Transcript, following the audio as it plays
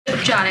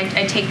John,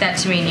 I take that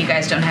to mean you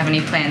guys don't have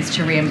any plans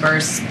to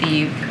reimburse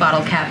the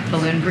Bottlecap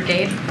Balloon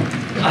Brigade?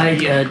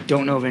 I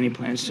don't know of any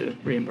plans to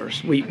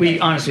reimburse. We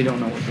honestly don't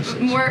know what this is.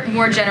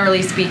 More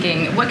generally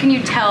speaking, what can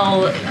you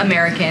tell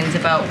Americans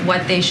about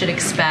what they should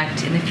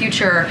expect in the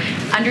future,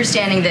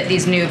 understanding that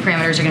these new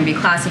parameters are going to be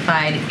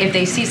classified? If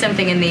they see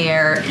something in the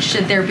air,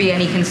 should there be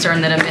any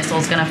concern that a missile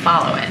is going to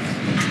follow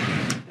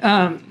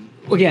it?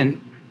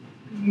 Again,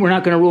 we're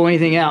not going to rule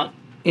anything out,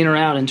 in or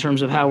out, in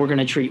terms of how we're going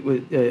to treat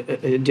with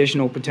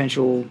additional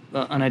potential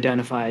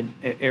unidentified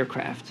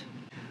aircraft.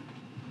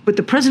 But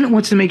the president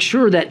wants to make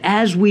sure that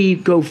as we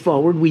go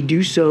forward, we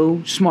do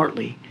so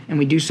smartly and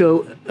we do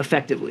so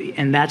effectively,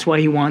 and that's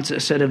why he wants a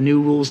set of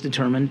new rules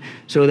determined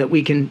so that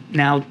we can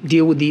now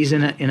deal with these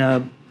in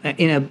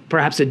a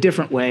perhaps a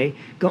different way,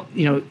 go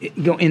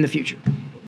in the future.